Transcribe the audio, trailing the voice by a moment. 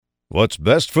What's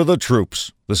best for the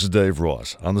troops? This is Dave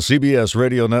Ross on the CBS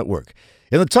Radio Network.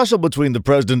 In the tussle between the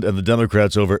president and the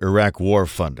Democrats over Iraq war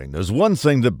funding, there's one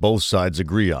thing that both sides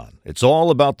agree on. It's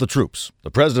all about the troops. The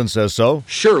president says so.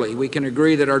 Surely we can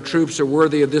agree that our troops are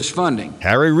worthy of this funding.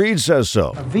 Harry Reid says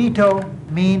so. A veto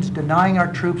means denying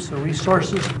our troops the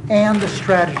resources and the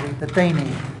strategy that they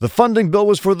need. The funding bill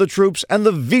was for the troops, and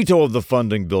the veto of the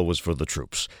funding bill was for the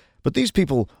troops. But these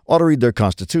people ought to read their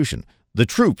Constitution. The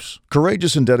troops,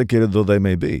 courageous and dedicated though they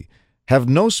may be, have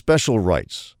no special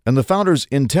rights, and the founders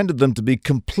intended them to be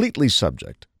completely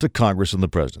subject to Congress and the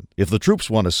president. If the troops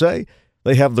want to say,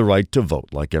 they have the right to vote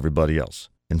like everybody else.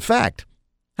 In fact,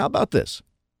 how about this?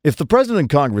 If the president and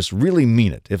Congress really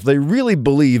mean it, if they really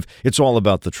believe it's all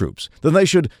about the troops, then they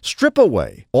should strip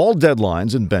away all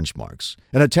deadlines and benchmarks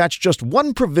and attach just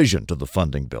one provision to the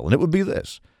funding bill, and it would be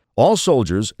this. All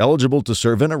soldiers eligible to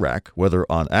serve in Iraq, whether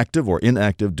on active or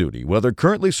inactive duty, whether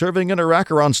currently serving in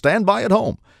Iraq or on standby at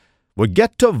home, would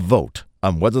get to vote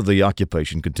on whether the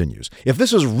occupation continues. If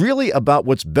this is really about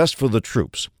what's best for the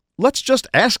troops, let's just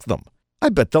ask them. I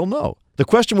bet they'll know. The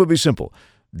question would be simple.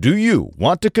 Do you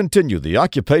want to continue the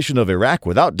occupation of Iraq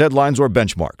without deadlines or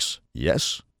benchmarks?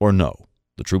 Yes or no?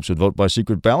 The troops would vote by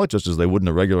secret ballot, just as they would in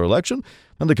a regular election,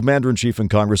 and the commander-in-chief and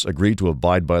Congress agree to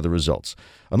abide by the results.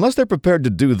 Unless they're prepared to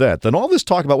do that, then all this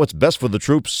talk about what's best for the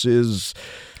troops is,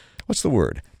 what's the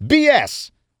word?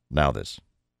 BS! Now this.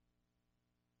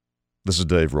 This is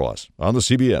Dave Ross on the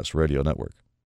CBS Radio Network.